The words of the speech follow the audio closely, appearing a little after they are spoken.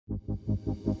Hello,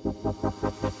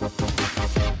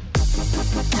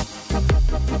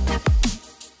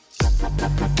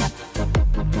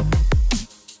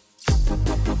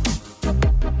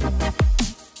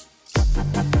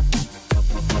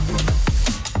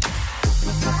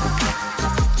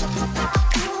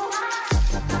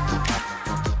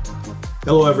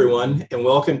 everyone, and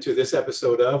welcome to this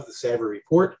episode of The Savvy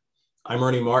Report. I'm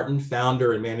Ernie Martin,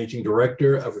 founder and managing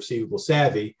director of Receivable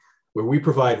Savvy, where we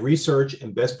provide research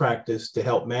and best practice to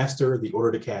help master the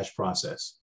order-to-cash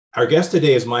process. Our guest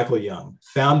today is Michael Young,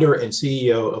 founder and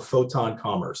CEO of Photon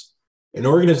Commerce, an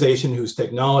organization whose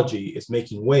technology is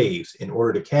making waves in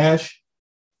order-to-cash,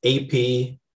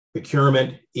 AP,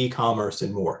 procurement, e-commerce,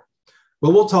 and more.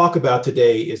 What we'll talk about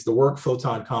today is the work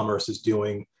Photon Commerce is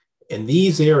doing in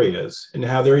these areas and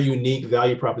how their unique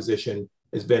value proposition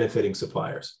is benefiting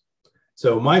suppliers.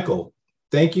 So Michael,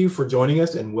 thank you for joining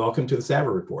us and welcome to the Savvy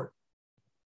Report.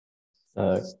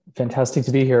 Fantastic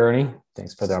to be here, Ernie.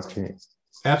 Thanks for the opportunity.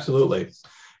 Absolutely.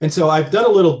 And so I've done a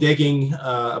little digging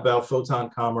about Photon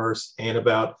Commerce and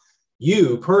about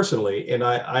you personally, and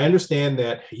I understand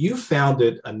that you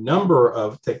founded a number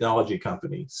of technology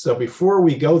companies. So before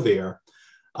we go there,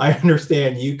 I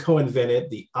understand you co-invented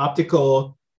the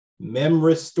optical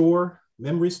memory store.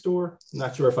 I'm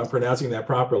not sure if I'm pronouncing that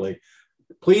properly.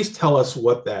 Please tell us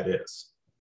what that is.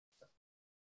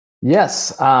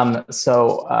 Yes.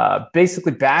 So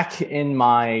basically, back in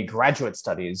my graduate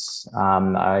studies,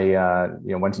 I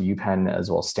went to UPenn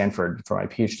as well as Stanford for my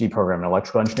PhD program in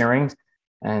electrical engineering.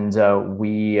 And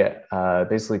we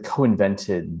basically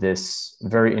co-invented this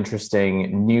very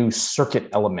interesting new circuit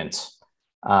element,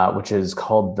 which is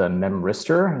called the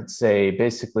memristor. It's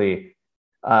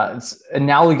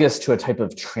analogous to a type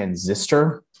of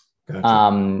transistor.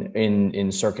 Gotcha.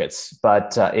 in circuits,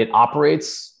 but it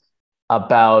operates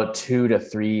about 2,000 to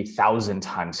 3,000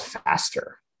 times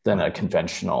faster than a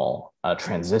conventional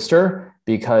transistor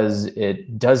because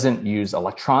it doesn't use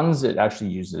electrons. It actually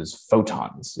uses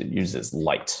photons. It uses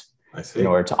light in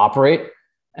order to operate.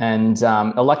 And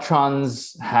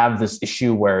electrons have this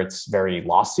issue where it's very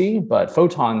lossy, but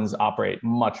photons operate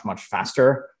much, much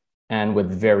faster and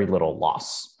with very little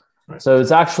loss. Right. So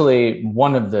it's actually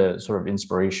one of the sort of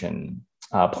inspiration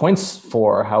points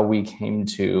for how we came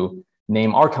to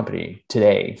name our company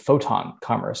today, Photon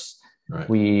Commerce. Right.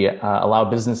 We allow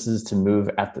businesses to move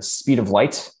at the speed of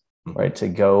light, right? To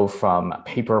go from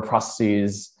paper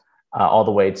processes all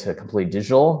the way to complete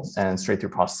digital and straight through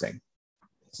processing.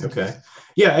 Okay.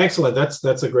 Yeah, excellent.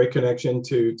 That's a great connection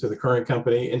to the current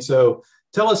company. And so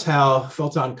tell us how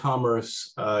Photon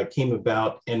Commerce came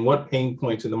about and what pain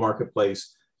points in the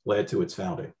marketplace led to its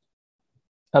founding.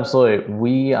 Absolutely.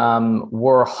 We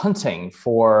were hunting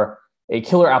for a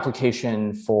killer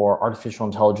application for artificial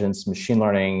intelligence, machine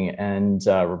learning, and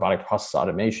robotic process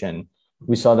automation.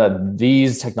 We saw that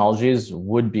these technologies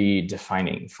would be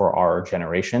defining for our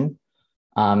generation.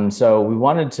 So we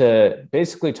wanted to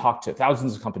basically talk to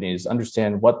thousands of companies,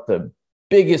 understand what the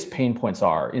biggest pain points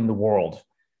are in the world.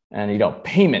 And,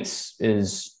 payments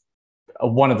is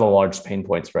one of the largest pain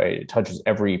points, right? It touches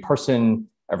every person,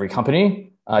 every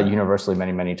company, universally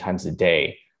many, many times a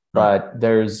day. But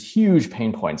there's huge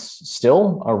pain points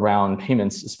still around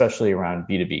payments, especially around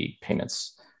B2B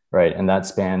payments, right? And that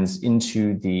spans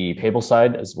into the payable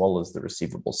side as well as the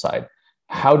receivable side.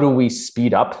 How do we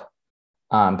speed up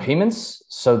payments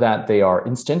so that they are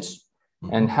instant?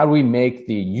 And how do we make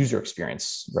the user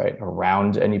experience, right,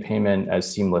 around any payment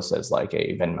as seamless as like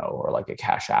a Venmo or like a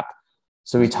Cash App?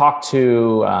 So we talked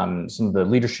to some of the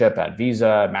leadership at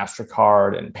Visa,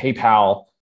 MasterCard, and PayPal,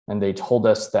 and they told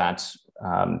us that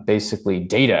basically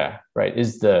data, right,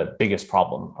 is the biggest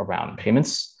problem around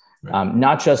payments,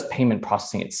 not just payment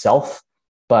processing itself,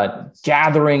 but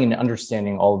gathering and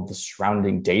understanding all of the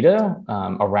surrounding data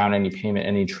around any payment,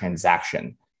 any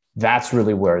transaction. That's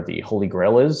really where the holy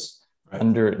grail is,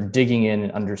 under digging in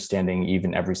and understanding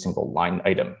even every single line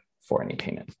item for any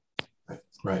payment.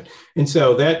 Right. And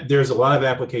so there's a lot of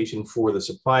application for the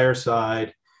supplier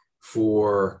side,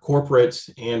 for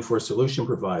corporates, and for solution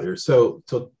providers. So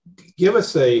give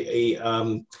us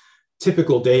a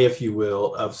typical day, if you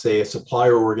will, of, say, a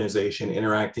supplier organization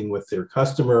interacting with their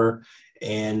customer,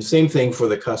 and same thing for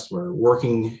the customer,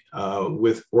 working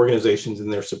with organizations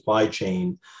in their supply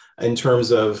chain in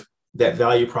terms of that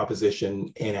value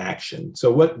proposition in action.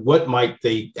 So what might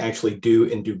they actually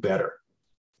do and do better?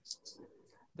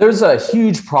 There's a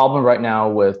huge problem right now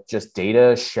with just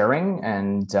data sharing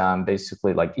and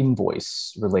basically like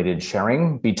invoice related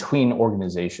sharing between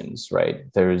organizations, right?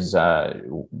 There's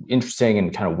interesting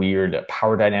and kind of weird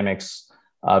power dynamics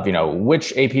of,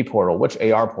 which AP portal, which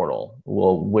AR portal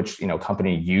will which,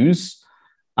 company use.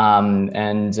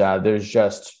 There's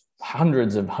just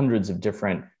hundreds of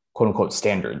different quote unquote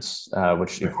standards,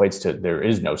 which equates to there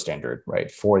is no standard,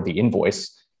 right, for the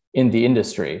invoice in the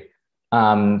industry.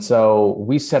 So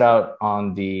we set out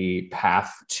on the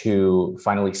path to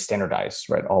finally standardize,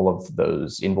 right, all of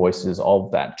those invoices, all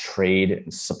of that trade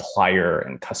and supplier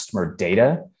and customer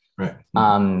data, right.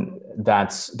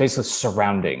 that's basically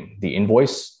surrounding the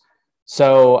invoice.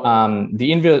 So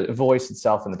the invoice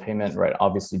itself and the payment, right,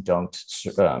 obviously don't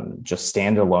just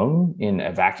stand alone in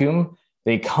a vacuum.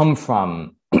 They come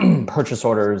from purchase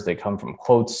orders, they come from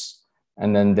quotes,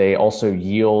 and then they also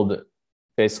yield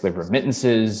basically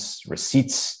remittances,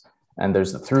 receipts, and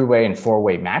there's the three-way and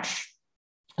four-way match.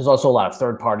 There's also a lot of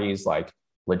third parties like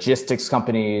logistics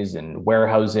companies and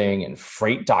warehousing and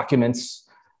freight documents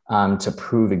to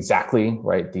prove exactly,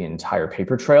 right, the entire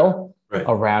paper trail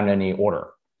around any order.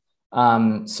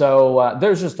 So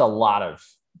there's just a lot of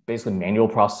basically manual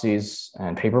processes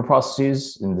and paper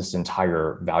processes in this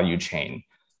entire value chain.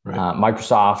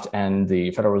 Microsoft and the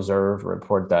Federal Reserve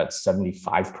report that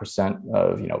 75%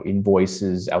 of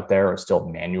invoices out there are still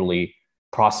manually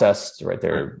processed, right?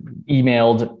 They're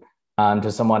emailed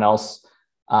to someone else.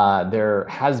 There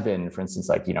has been, for instance,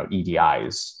 like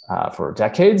EDIs for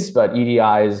decades, but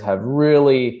EDIs have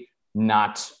really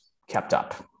not kept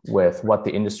up with what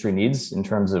the industry needs in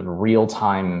terms of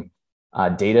real-time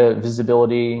data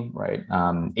visibility, right?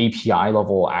 API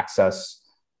level access,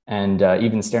 and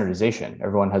even standardization.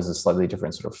 Everyone has a slightly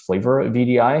different sort of flavor of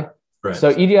EDI.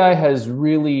 So EDI has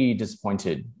really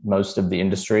disappointed most of the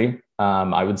industry,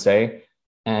 I would say.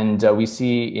 And we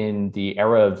see in the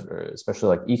era of,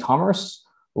 especially like e-commerce,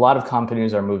 a lot of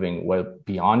companies are moving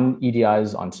beyond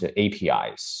EDIs onto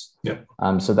APIs.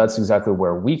 So that's exactly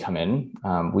where we come in.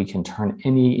 We can turn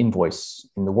any invoice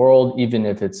in the world, even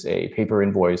if it's a paper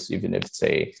invoice, even if it's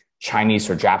a Chinese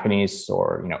or Japanese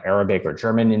or Arabic or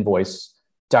German invoice,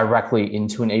 directly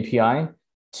into an API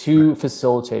to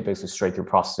facilitate basically straight-through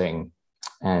processing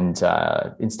and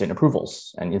instant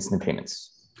approvals and instant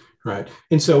payments. Right.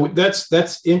 And so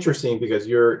that's interesting because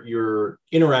you're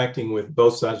interacting with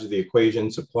both sides of the equation,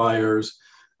 suppliers,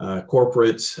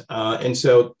 corporates. And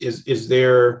so is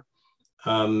there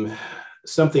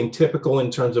something typical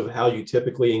in terms of how you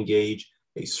typically engage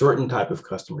a certain type of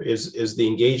customer? Is the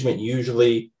engagement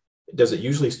does it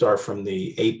usually start from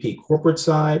the AP corporate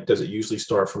side? Does it usually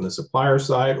start from the supplier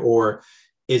side? Or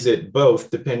is it both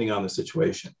depending on the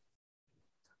situation?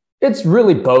 It's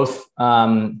really both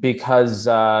because,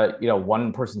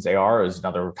 one person's AR is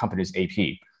another company's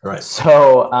AP. Right.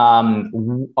 So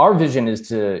our vision is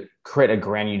to create a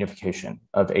grand unification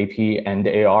of AP and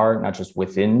AR, not just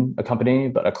within a company,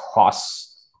 but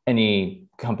across any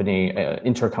company,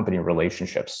 intercompany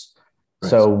relationships.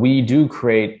 So we do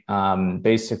create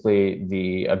basically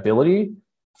the ability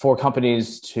for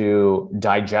companies to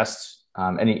digest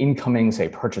any incoming, say,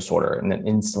 purchase order and then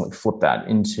instantly flip that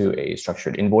into a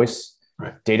structured invoice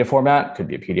data format. Could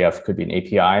be a PDF, could be an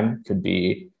API, could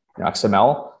be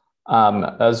XML,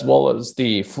 as well as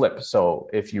the flip. So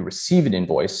if you receive an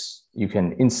invoice, you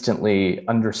can instantly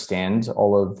understand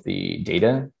all of the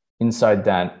data inside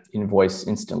that invoice,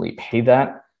 instantly pay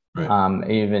that,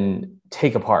 even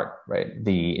take apart,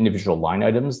 the individual line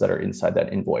items that are inside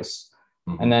that invoice.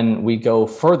 And then we go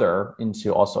further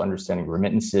into also understanding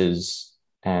remittances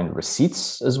and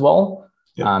receipts as well,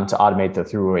 to automate the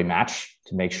three-way match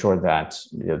to make sure that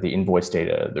the invoice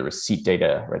data, the receipt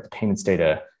data, the payments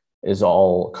data is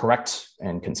all correct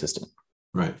and consistent.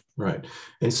 Right.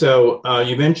 And so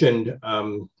you mentioned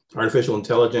artificial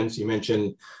intelligence, you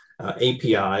mentioned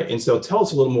API. And so tell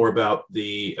us a little more about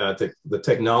the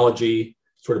technology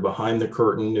sort of behind the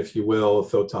curtain, if you will, of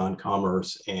Photon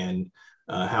Commerce and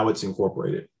how it's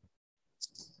incorporated.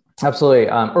 Absolutely.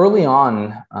 Early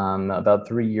on, about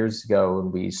 3 years ago,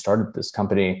 when we started this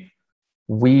company,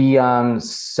 we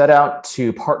set out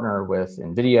to partner with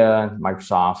NVIDIA,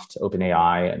 Microsoft,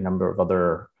 OpenAI, a number of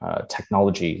other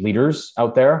technology leaders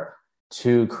out there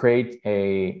to create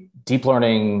a deep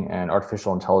learning and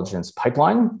artificial intelligence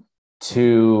pipeline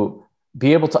to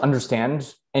be able to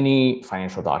understand any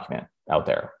financial document out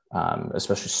there,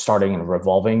 especially starting and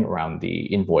revolving around the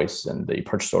invoice and the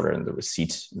purchase order and the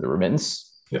receipt, the remittance.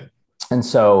 And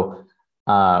so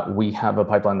we have a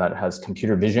pipeline that has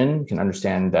computer vision, can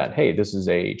understand that, hey, this is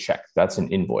a check, that's an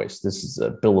invoice, this is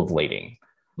a bill of lading.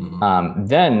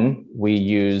 Then we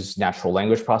use natural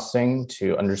language processing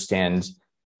to understand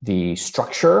the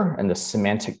structure and the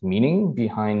semantic meaning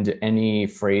behind any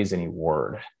phrase, any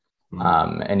word,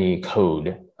 any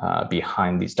code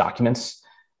behind these documents,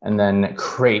 and then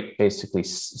create basically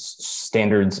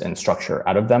standards and structure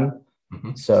out of them.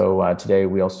 Mhm. So today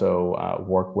we also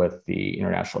work with the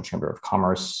International Chamber of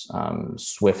Commerce,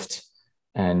 SWIFT,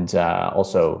 and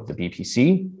also the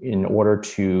BPC in order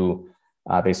to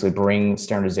basically bring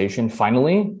standardization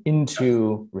finally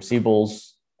into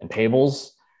receivables and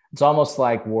payables. It's almost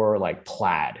like we're like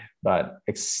Plaid, but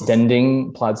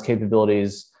extending Plaid's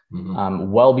capabilities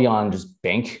well beyond just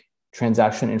bank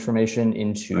transaction information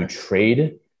into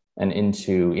trade and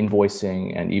into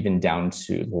invoicing and even down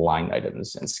to line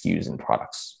items and SKUs and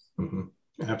products.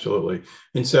 Absolutely.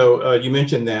 And so you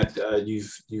mentioned that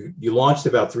you launched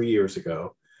about 3 years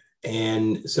ago.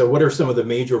 And so what are some of the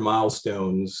major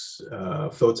milestones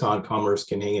Photon Commerce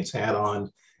can hang its hat on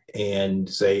and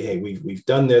say, hey, we've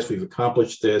done this, we've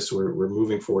accomplished this, we're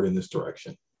moving forward in this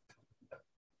direction?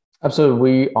 Absolutely.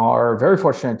 We are very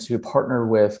fortunate to partner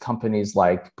with companies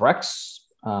like Brex,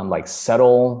 like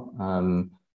Settle,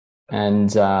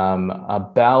 and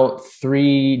about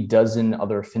 36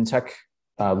 other fintech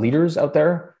leaders out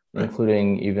there,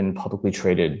 including even publicly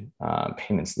traded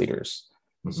payments leaders.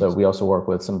 So we also work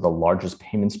with some of the largest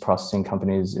payments processing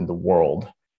companies in the world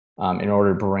in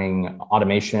order to bring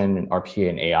automation and RPA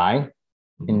and AI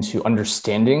into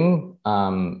understanding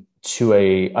to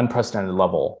a unprecedented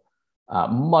level,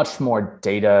 much more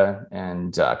data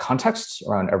and context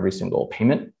around every single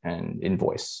payment and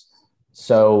invoice.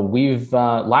 So we've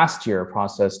last year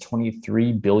processed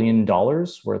 $23 billion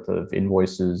worth of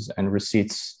invoices and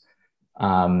receipts.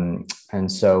 And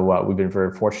so we've been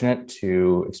very fortunate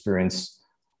to experience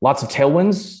lots of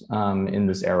tailwinds in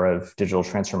this era of digital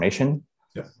transformation.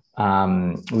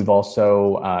 We've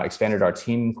also expanded our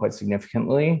team quite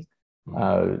significantly.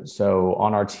 So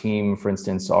on our team, for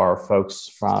instance, are folks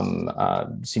from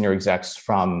senior execs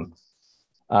from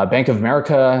Bank of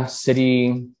America,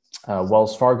 Citi,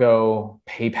 Wells Fargo,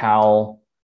 PayPal,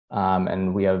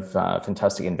 and we have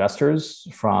fantastic investors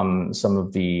from some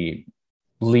of the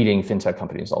leading fintech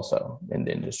companies also in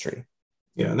the industry.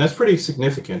 Yeah, and that's pretty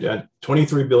significant.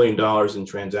 $23 billion in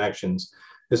transactions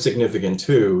is significant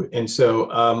too. And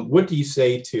so what do you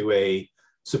say to a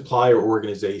supplier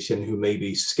organization who may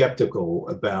be skeptical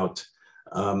about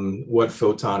what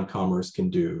Photon Commerce can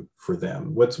do for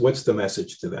them? What's the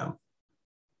message to them?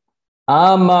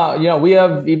 We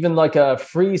have even like a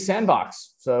free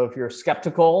sandbox. So if you're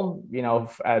skeptical,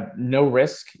 at no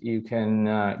risk, you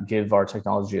can give our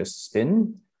technology a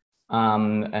spin.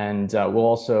 And we'll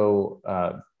also,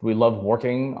 we love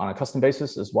working on a custom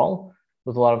basis as well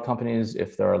with a lot of companies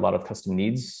if there are a lot of custom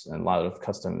needs and a lot of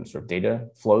custom sort of data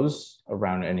flows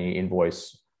around any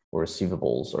invoice or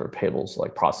receivables or payables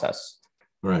like process.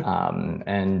 Right.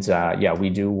 We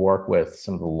do work with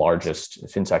some of the largest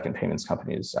fintech and payments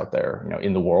companies out there,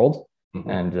 in the world,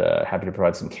 and happy to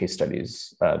provide some case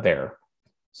studies there.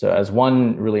 So as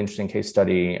one really interesting case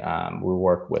study, we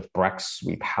work with Brex.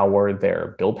 We power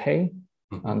their bill pay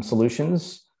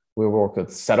solutions. We work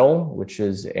with Settle, which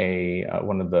is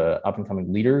one of the up and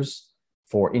coming leaders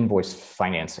for invoice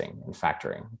financing and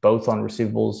factoring, both on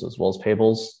receivables as well as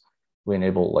payables. We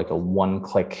enable like a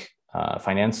one-click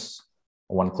finance,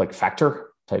 a one-click factor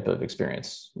type of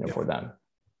experience for them,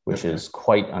 which is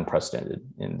quite unprecedented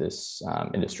in this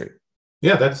industry.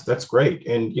 Yeah, that's great.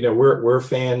 And we're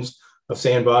fans of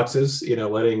sandboxes,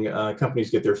 letting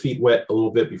companies get their feet wet a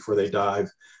little bit before they dive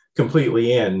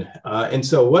completely in. And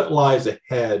so what lies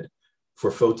ahead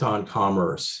for Photon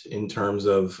Commerce in terms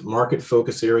of market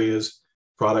focus areas,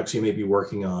 products you may be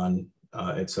working on,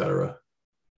 et cetera?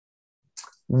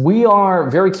 We are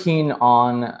very keen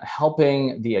on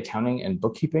helping the accounting and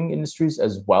bookkeeping industries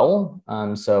as well.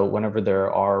 So whenever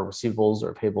there are receivables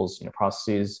or payables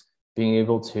processes, being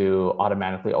able to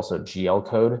automatically also GL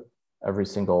code every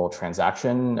single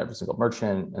transaction, every single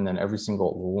merchant, and then every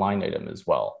single line item as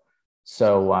well.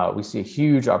 So we see a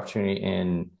huge opportunity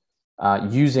in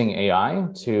using AI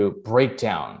to break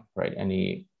down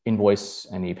any invoice,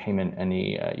 any payment,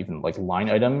 any even like line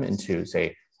item into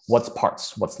say, what's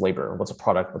parts, what's labor, what's a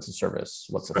product, what's a service,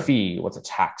 what's a fee, what's a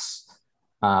tax.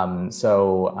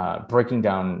 So breaking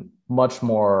down much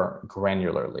more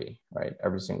granularly,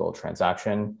 every single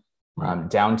transaction,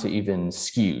 down to even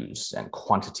SKUs and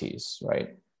quantities,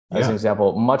 As an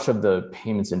example, much of the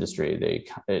payments industry,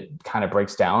 it kind of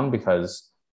breaks down because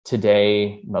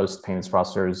today, most payments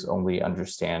processors only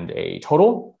understand a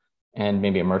total and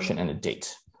maybe a merchant and a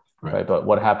date, right? But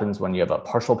what happens when you have a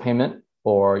partial payment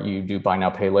or you do buy now,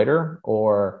 pay later,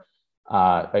 or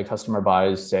a customer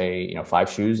buys, say, 5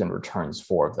 shoes and returns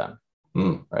 4 of them,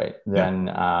 right? Then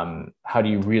how do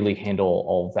you really handle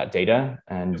all of that data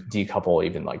and decouple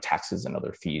even like taxes and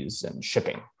other fees and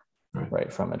shipping,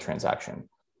 from a transaction?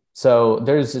 So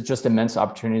there's just immense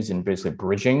opportunities in basically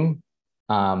bridging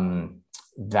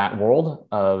that world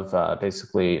of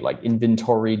basically like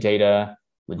inventory data,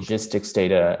 logistics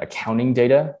data, accounting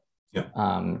data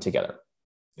together.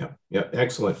 Yeah,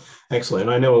 excellent.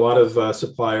 And I know a lot of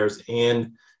suppliers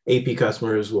and AP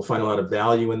customers will find a lot of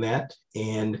value in that.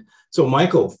 And so,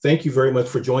 Michael, thank you very much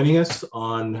for joining us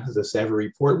on the Savvy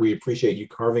Report. We appreciate you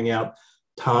carving out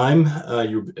time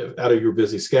you're out of your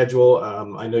busy schedule.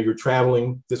 I know you're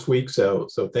traveling this week, so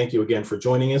thank you again for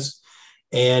joining us.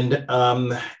 And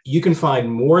you can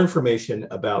find more information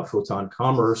about Photon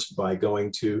Commerce by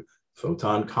going to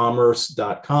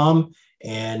photoncommerce.com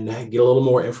and get a little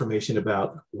more information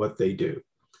about what they do.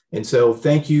 And so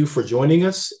thank you for joining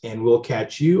us, and we'll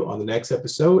catch you on the next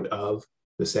episode of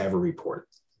the Savvy Report.